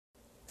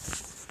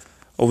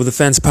Over the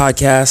Fence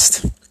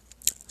podcast.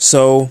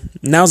 So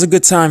now's a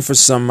good time for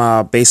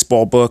some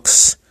baseball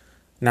books.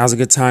 Now's a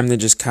good time to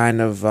just kind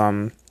of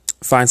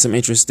find some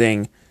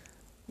interesting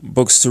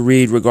books to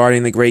read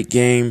regarding the great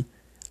game.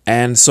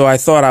 And so I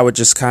thought I would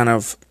just kind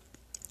of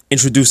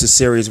introduce a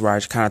series where I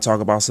just kind of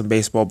talk about some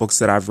baseball books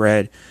that I've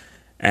read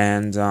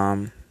and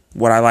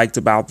what I liked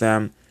about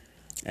them.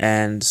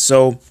 And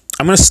so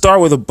I'm going to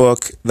start with a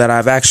book that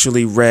I've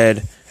actually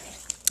read,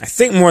 I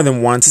think, more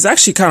than once. It's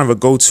actually kind of a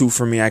go-to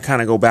for me. I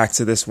kind of go back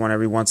to this one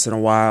every once in a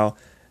while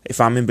if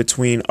I'm in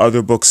between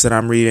other books that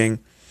I'm reading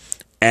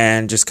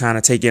and just kind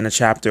of take in a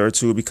chapter or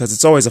two because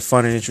it's always a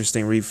fun and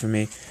interesting read for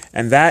me.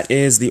 And that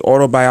is the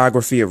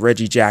Autobiography of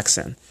Reggie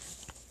Jackson.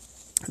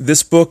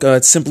 This book,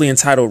 it's simply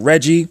entitled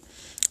Reggie,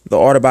 the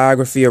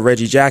Autobiography of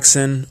Reggie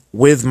Jackson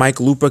with Mike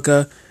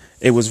Lupica.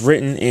 It was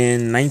written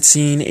in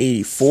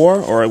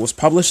 1984, or it was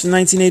published in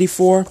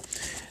 1984.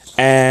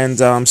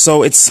 And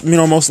so it's,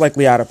 most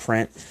likely out of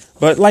print.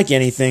 But like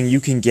anything, you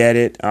can get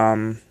it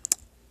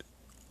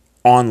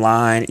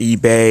online,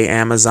 eBay,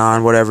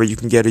 Amazon, whatever. You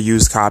can get a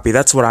used copy.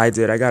 That's what I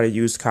did. I got a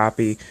used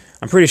copy.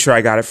 I'm pretty sure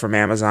I got it from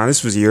Amazon.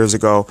 This was years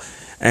ago.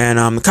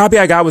 And the copy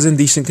I got was in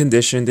decent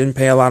condition. Didn't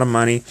pay a lot of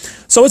money.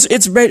 So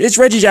it's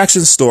Reggie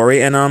Jackson's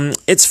story. And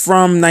it's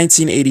from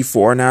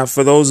 1984. Now,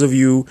 for those of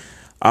you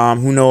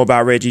who know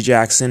about Reggie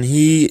Jackson,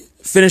 he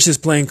finished his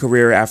playing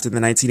career after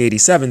the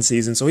 1987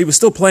 season, so he was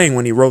still playing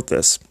when he wrote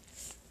this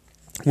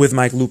with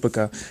Mike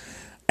Lupica.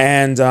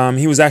 And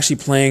he was actually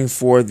playing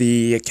for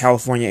the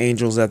California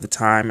Angels at the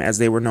time, as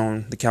they were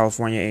known, the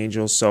California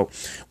Angels. So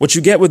what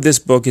you get with this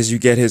book is you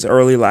get his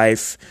early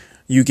life,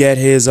 you get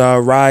his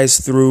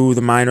rise through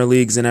the minor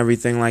leagues and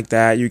everything like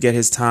that, you get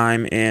his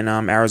time in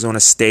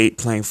Arizona State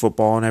playing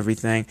football and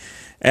everything,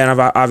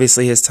 and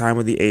obviously his time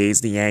with the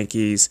A's, the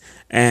Yankees,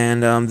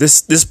 and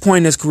this point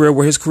in his career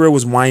where his career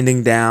was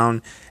winding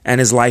down and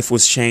his life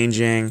was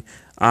changing.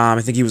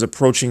 I think he was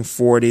approaching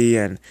 40,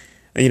 and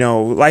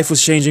life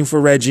was changing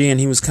for Reggie, and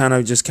he was kind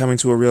of just coming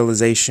to a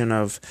realization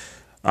of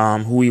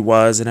who he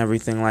was and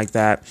everything like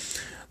that.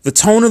 The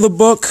tone of the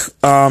book,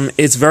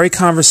 it's very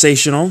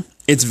conversational.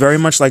 It's very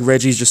much like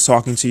Reggie's just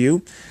talking to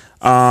you.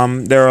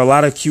 There are a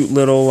lot of cute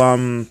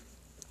little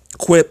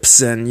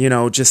quips, and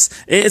just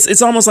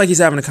it's almost like he's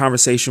having a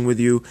conversation with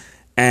you,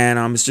 and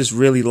it's just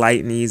really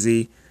light and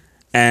easy.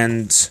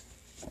 And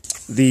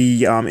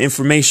the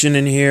information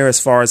in here as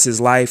far as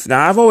his life.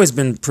 Now, I've always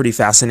been pretty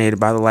fascinated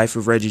by the life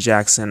of Reggie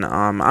Jackson.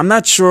 I'm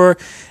not sure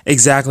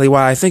exactly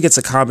why. I think it's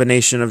a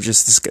combination of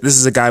just this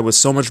is a guy with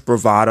so much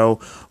bravado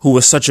who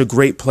was such a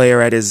great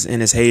player in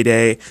his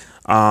heyday.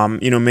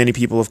 Many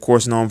people, of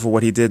course, know him for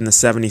what he did in the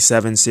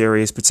 77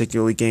 series,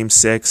 particularly Game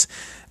 6,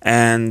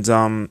 and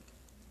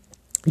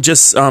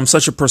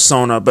such a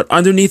persona. But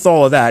underneath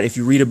all of that, if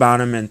you read about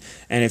him and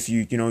if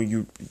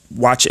you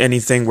watch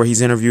anything where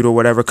he's interviewed or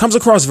whatever, comes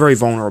across very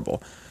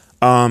vulnerable.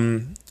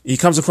 He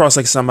comes across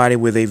like somebody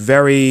with a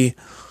very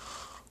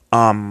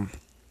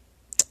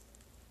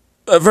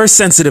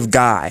sensitive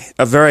guy,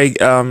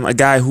 a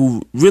guy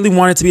who really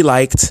wanted to be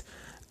liked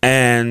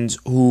and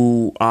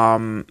who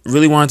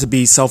really wanted to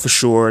be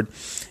self-assured.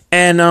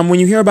 And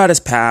when you hear about his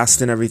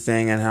past and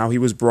everything and how he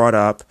was brought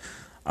up,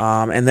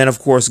 and then, of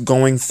course,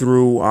 going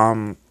through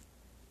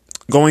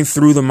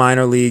the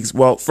minor leagues.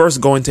 Well,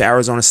 first going to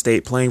Arizona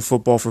State, playing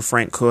football for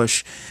Frank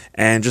Kush,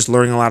 and just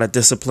learning a lot of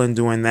discipline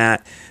doing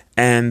that.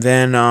 And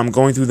then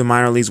going through the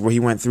minor leagues where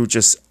he went through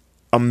just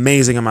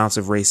amazing amounts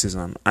of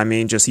racism. I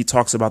mean, he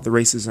talks about the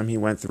racism he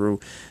went through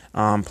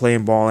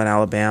playing ball in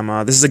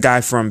Alabama. This is a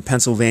guy from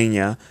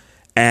Pennsylvania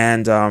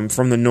and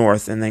from the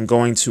North, and then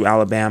going to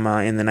Alabama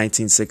in the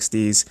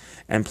 1960s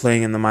and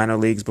playing in the minor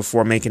leagues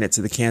before making it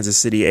to the Kansas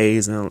City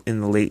A's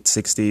in the late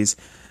 60s.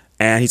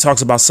 And he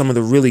talks about some of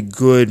the really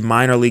good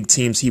minor league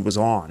teams he was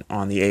on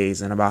the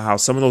A's, and about how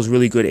some of those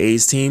really good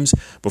A's teams,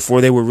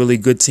 before they were really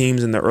good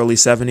teams in the early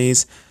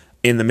 70s,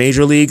 in the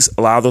major leagues,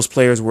 a lot of those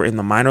players were in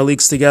the minor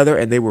leagues together,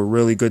 and they were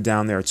really good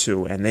down there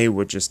too, and they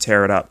would just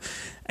tear it up.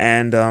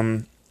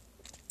 And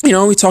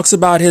he talks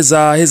about his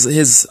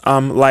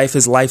life,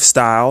 his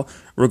lifestyle,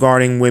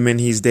 regarding women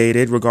he's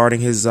dated,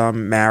 regarding his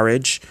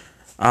marriage.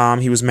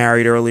 He was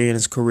married early in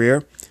his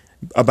career.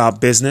 About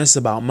business,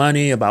 about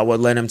money, about what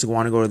led him to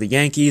want to go to the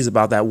Yankees,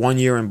 about that 1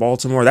 year in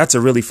Baltimore. That's a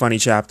really funny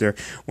chapter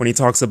when he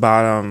talks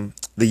about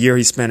the year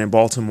he spent in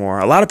Baltimore.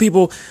 A lot of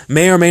people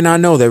may or may not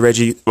know that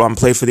Reggie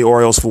played for the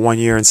Orioles for 1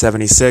 year in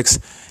 '76,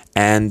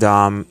 and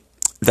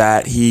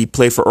that he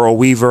played for Earl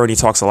Weaver, and he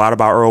talks a lot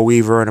about Earl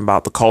Weaver and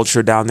about the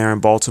culture down there in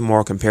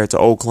Baltimore compared to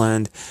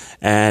Oakland,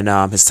 and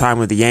his time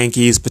with the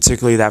Yankees,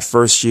 particularly that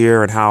first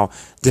year, and how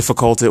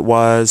difficult it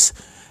was,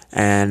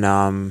 and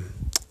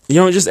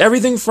just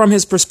everything from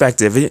his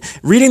perspective.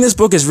 Reading this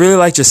book is really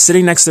like just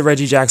sitting next to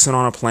Reggie Jackson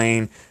on a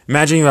plane.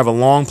 Imagine you have a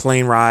long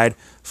plane ride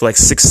for like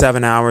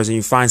 6-7 hours, and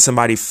you find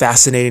somebody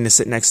fascinating to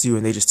sit next to you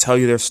and they just tell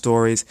you their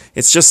stories.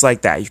 It's just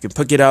like that. You can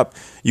pick it up,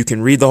 you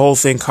can read the whole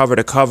thing cover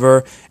to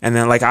cover, and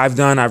then like I've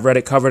done, I've read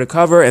it cover to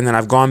cover, and then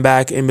I've gone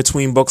back in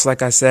between books,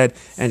 like I said,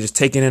 and just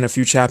taken in a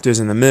few chapters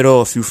in the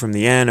middle, a few from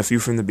the end, a few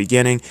from the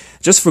beginning,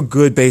 just for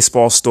good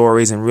baseball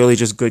stories and really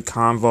just good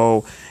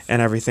convo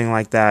and everything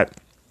like that.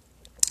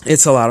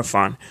 It's a lot of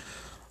fun.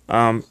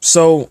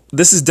 So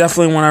this is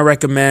definitely one I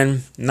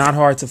recommend. Not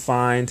hard to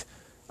find.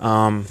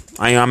 I'm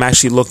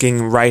actually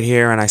looking right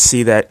here, and I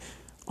see that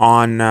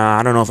on,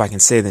 I don't know if I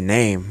can say the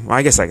name. Well,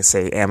 I guess I could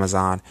say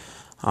Amazon.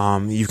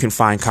 You can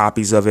find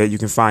copies of it. You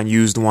can find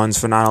used ones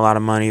for not a lot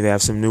of money. They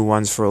have some new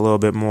ones for a little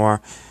bit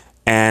more.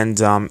 And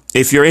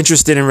if you're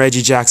interested in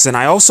Reggie Jackson,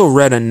 I also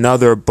read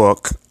another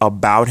book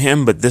about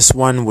him, but this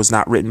one was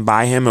not written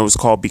by him. It was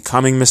called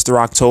Becoming Mr.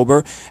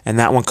 October, and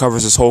that one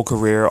covers his whole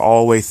career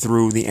all the way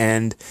through the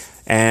end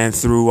and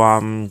through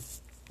other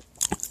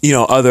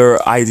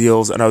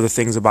ideals and other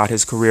things about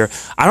his career.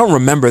 I don't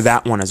remember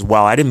that one as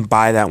well. I didn't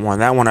buy that one.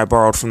 That one I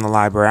borrowed from the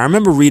library. I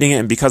remember reading it,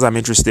 and because I'm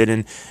interested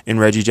in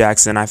Reggie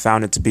Jackson, I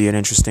found it to be an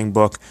interesting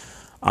book.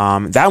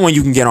 That one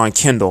you can get on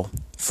Kindle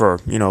for,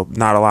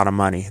 not a lot of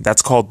money.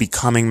 That's called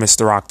Becoming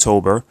Mr.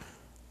 October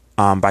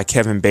by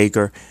Kevin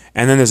Baker.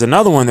 And then there's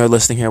another one they're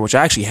listing here, which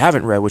I actually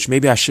haven't read, which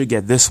maybe I should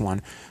get this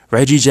one.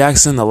 Reggie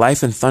Jackson, The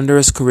Life and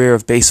Thunderous Career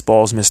of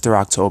Baseball's Mr.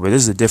 October.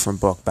 This is a different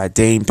book by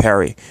Dane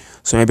Perry.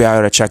 So maybe I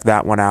ought to check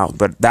that one out.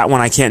 But that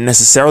one I can't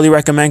necessarily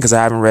recommend because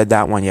I haven't read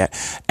that one yet.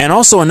 And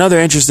also another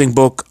interesting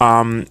book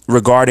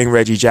regarding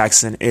Reggie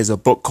Jackson is a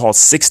book called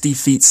 60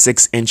 Feet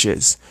 6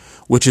 Inches,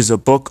 which is a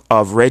book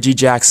of Reggie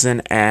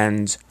Jackson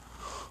and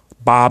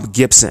Bob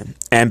Gibson.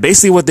 And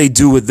basically what they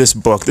do with this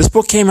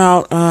book came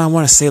out, I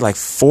want to say like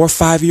 4 or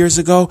 5 years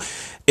ago,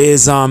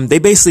 is they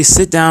basically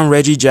sit down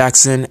Reggie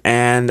Jackson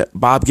and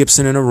Bob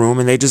Gibson in a room,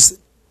 and they just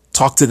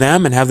talk to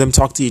them and have them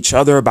talk to each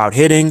other about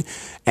hitting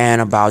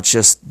and about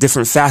just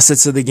different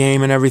facets of the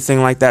game and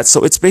everything like that.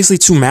 So it's basically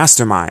two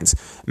masterminds,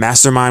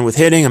 mastermind with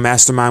hitting, a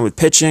mastermind with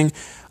pitching,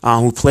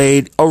 who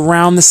played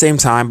around the same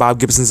time. Bob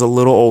Gibson's a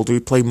little older. He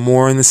played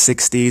more in the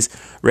 60s.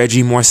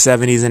 Reggie more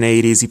 70s and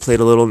 80s. He played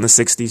a little in the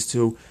 60s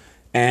too.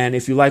 And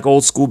if you like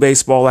old school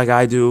baseball like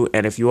I do,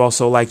 and if you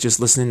also like just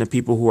listening to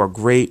people who are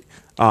great,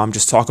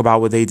 just talk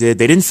about what they did.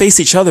 They didn't face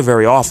each other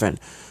very often,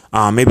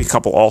 maybe a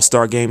couple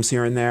all-star games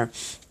here and there.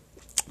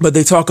 But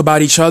they talk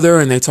about each other,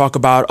 and they talk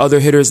about other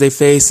hitters they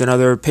faced and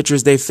other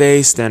pitchers they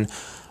faced, and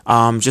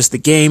just the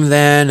game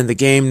then and the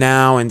game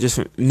now and just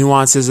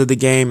nuances of the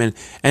game. And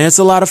it's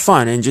a lot of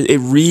fun, and it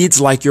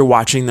reads like you're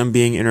watching them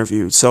being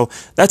interviewed. So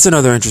that's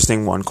another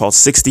interesting one called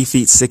 60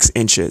 Feet 6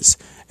 Inches.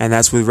 And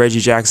that's with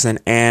Reggie Jackson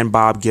and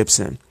Bob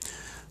Gibson.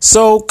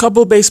 So a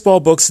couple of baseball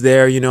books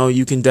there.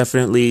 You can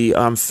definitely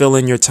fill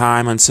in your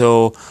time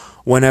until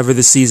whenever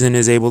the season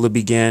is able to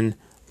begin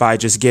by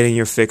just getting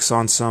your fix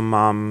on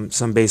some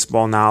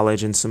baseball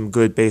knowledge and some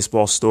good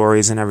baseball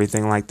stories and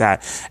everything like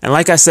that. And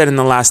like I said in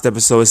the last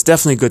episode, it's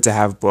definitely good to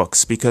have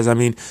books because,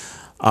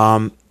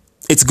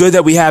 it's good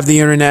that we have the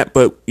internet,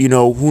 but,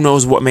 who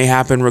knows what may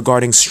happen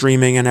regarding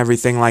streaming and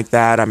everything like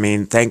that.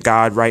 Thank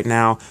God right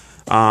now.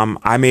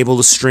 I'm able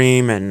to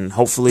stream, and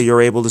hopefully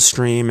you're able to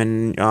stream,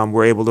 and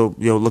we're able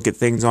to look at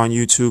things on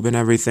YouTube and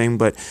everything.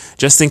 But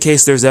just in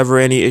case there's ever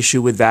any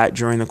issue with that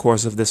during the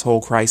course of this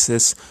whole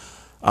crisis,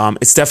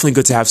 it's definitely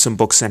good to have some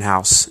books in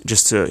house.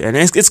 And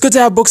it's good to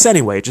have books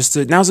anyway.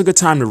 Now's a good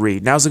time to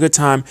read. Now's a good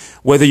time,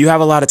 whether you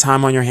have a lot of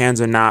time on your hands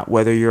or not.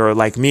 Whether you're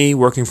like me,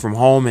 working from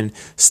home and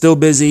still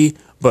busy,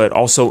 but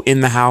also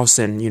in the house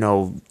and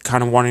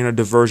kind of wanting a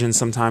diversion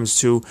sometimes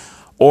too.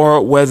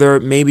 Or whether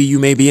maybe you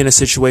may be in a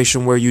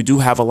situation where you do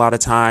have a lot of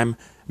time.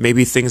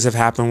 Maybe things have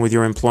happened with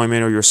your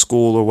employment or your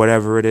school or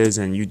whatever it is,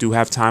 and you do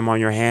have time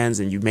on your hands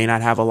and you may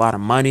not have a lot of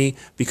money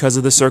because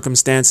of the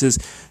circumstances.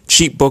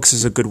 Cheap books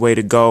is a good way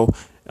to go.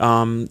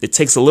 It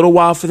takes a little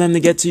while for them to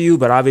get to you,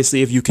 but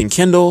obviously if you can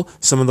Kindle,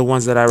 some of the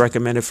ones that I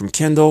recommended from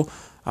Kindle,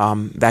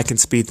 that can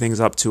speed things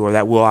up too, or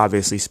that will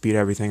obviously speed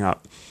everything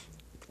up.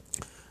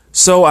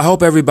 So I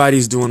hope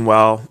everybody's doing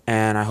well,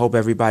 and I hope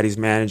everybody's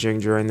managing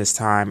during this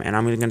time. And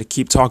I'm going to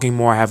keep talking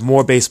more. I have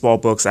more baseball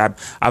books. I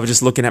was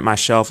just looking at my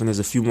shelf, and there's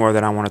a few more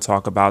that I want to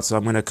talk about. So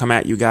I'm going to come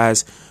at you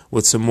guys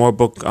with some more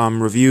book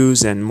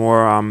reviews and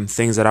more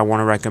things that I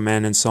want to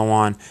recommend and so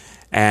on.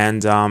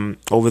 And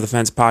Over the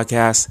Fence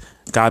podcast,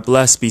 God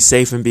bless, be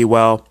safe and be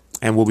well,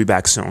 and we'll be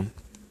back soon.